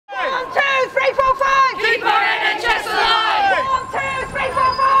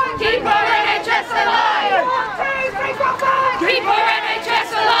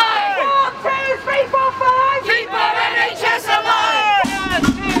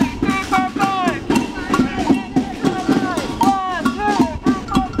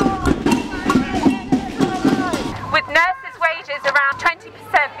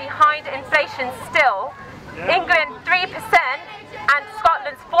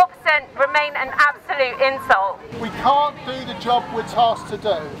remain an absolute insult. We can't do the job we're tasked to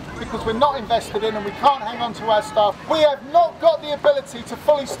do because we're not invested in and we can't hang on to our staff. We have not got the ability to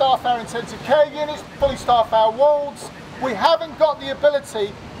fully staff our intensive care units, fully staff our wards. We haven't got the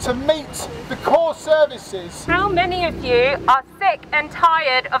ability to meet the core services. How many of you are sick and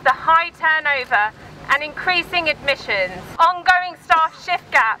tired of the high turnover and increasing admissions, ongoing staff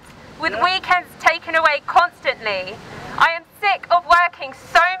shift gaps, with weekends taken away constantly? I am sick of working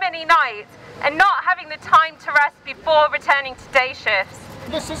so many nights and not having the time to rest before returning to day shifts.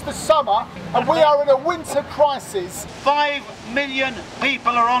 This is the summer and we are in a winter crisis. 5 million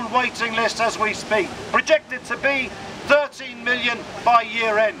people are on waiting lists as we speak, projected to be 13 million by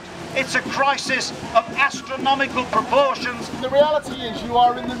year end. It's a crisis of astronomical proportions. The reality is you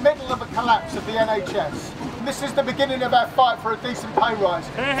are in the middle of a collapse of the NHS. This is the beginning of our fight for a decent pay rise.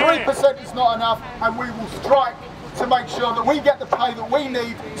 3% is not enough and we will strike to make sure that we get the pay that we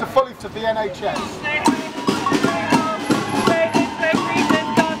need to fully to the NHS.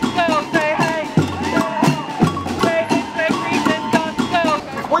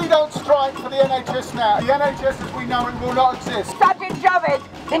 If we don't strike for the NHS now, the NHS as we know it will not exist. Sajid Javid,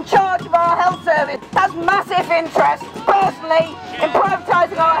 in charge of our health service, has massive interest, personally, in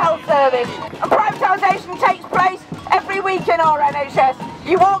privatising our health service. And privatisation takes place every week in our NHS.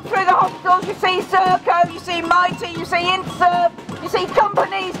 You walk through the hospitals, you see Serco, you see Mighty, you see Interserve, you see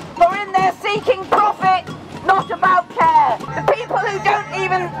companies who are in there seeking profit, not about care. The people who don't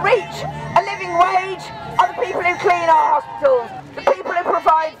even reach a living wage are the people who clean our hospitals, the people who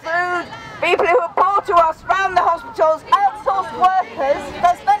provide food, people who are poor to us around the hospitals. Outsourced workers,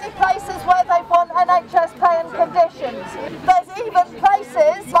 there's many places where they want NHS pay and conditions. There's even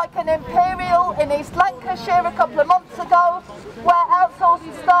places like an Imperial in East Lancashire a couple of months ago where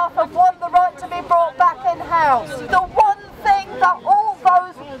outsourced staff have won the right to be brought back in-house. The one thing that all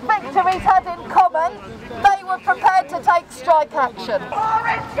those victories had in common, they were prepared to take strike action.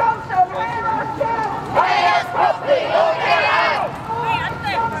 Boris Johnson, we're on down! Pay us properly or get out!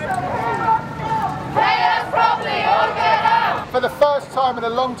 Pay us properly or get out! For the first time in a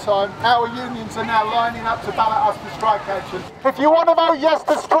long time, our unions are now lining up to ballot us for strike action. If you want to vote yes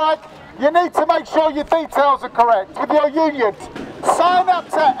to strike, you need to make sure your details are correct with your unions. Sign up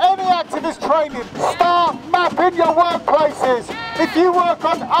to any activist training. Start mapping your workplaces. If you work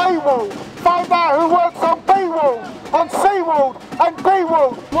on A ward, find out who works on B ward, on C ward and D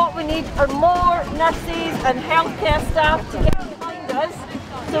ward. What we need are more nurses and healthcare staff to get behind us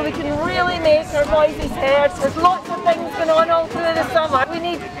so we can really make our voices heard. There's lots of things going on all through the summer. We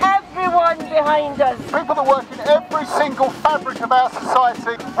need everyone behind us. People that work in every single fabric of our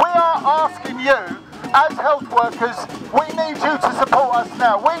society. We are asking you, as health workers, we need you to support us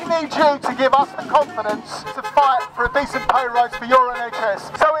now. We need you to give us the confidence to fight for a decent pay rise for your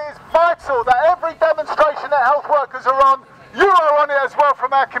NHS. So it is vital that every demonstration that health workers are on, you are on it as well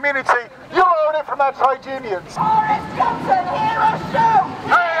from our community. You are on it from our trade unions. Boris Johnson, hear us shout!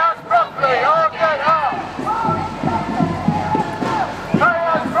 Pay us properly or get out! Pay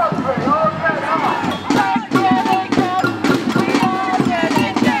us properly or get out!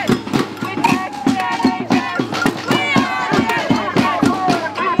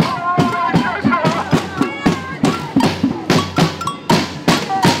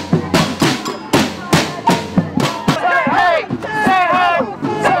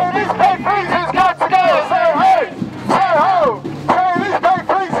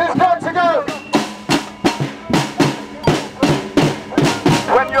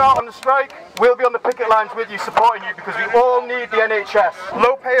 Strike, we'll be on the picket lines with you, supporting you, because we all need the NHS.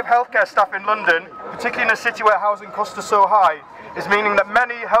 Low pay of healthcare staff in London, particularly in a city where housing costs are so high, is meaning that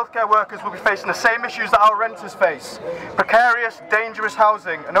many healthcare workers will be facing the same issues that our renters face. Precarious, dangerous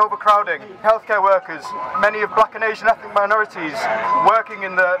housing and overcrowding. Healthcare workers, many of black and Asian ethnic minorities, working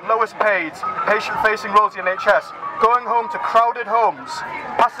in the lowest paid, patient-facing roles in the NHS, going home to crowded homes,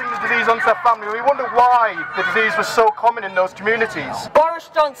 passing the disease on to their family. We wonder why the disease was so common in those communities. Boris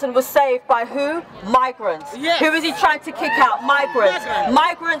Johnson was saved by who? Migrants. Yes. Who is he trying to kick out? Migrants.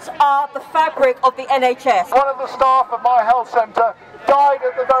 Migrants are the fabric of the NHS. One of the staff of my health centre died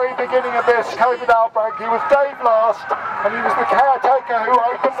at the very beginning of this COVID outbreak. He was Dave Last, and he was the caretaker who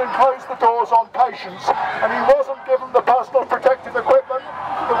opened and closed the doors on patients, and he wasn't given the personal protective equipment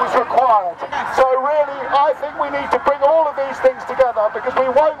that was required. So really, I think we need to bring all of these things together, because we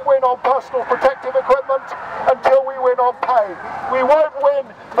won't win on personal protective equipment until we win on pay. We won't win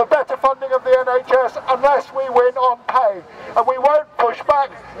for better funding of the NHS unless we win on pay, and we won't push back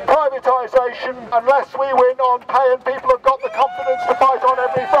privatisation unless we win on pay and people have got the confidence to fight on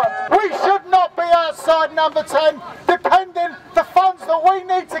every front. We should not be outside number 10, depending the funds that we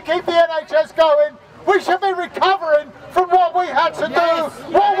need to keep the NHS going. We should be recovering from what we had to do,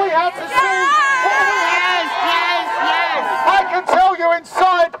 what we had to see. I can tell you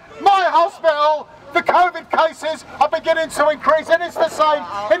inside my hospital, the COVID cases are beginning to increase, and it's the same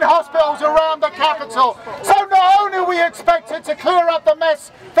in hospitals around the capital. So not only are we expected to clear up the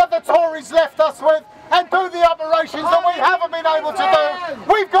mess that the Tories left us with and do the operations that we haven't been able to do,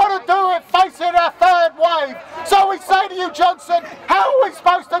 we've got to do it facing a third wave. So we say to you, Johnson, how are we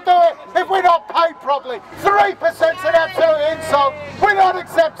supposed to do it if we're not paid properly? 3% is an absolute insult. We're not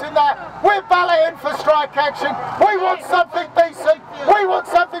accepting that. We're balloting for strike action. We want something decent. We want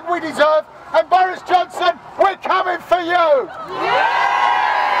something we deserve. And Boris Johnson, we're coming for you.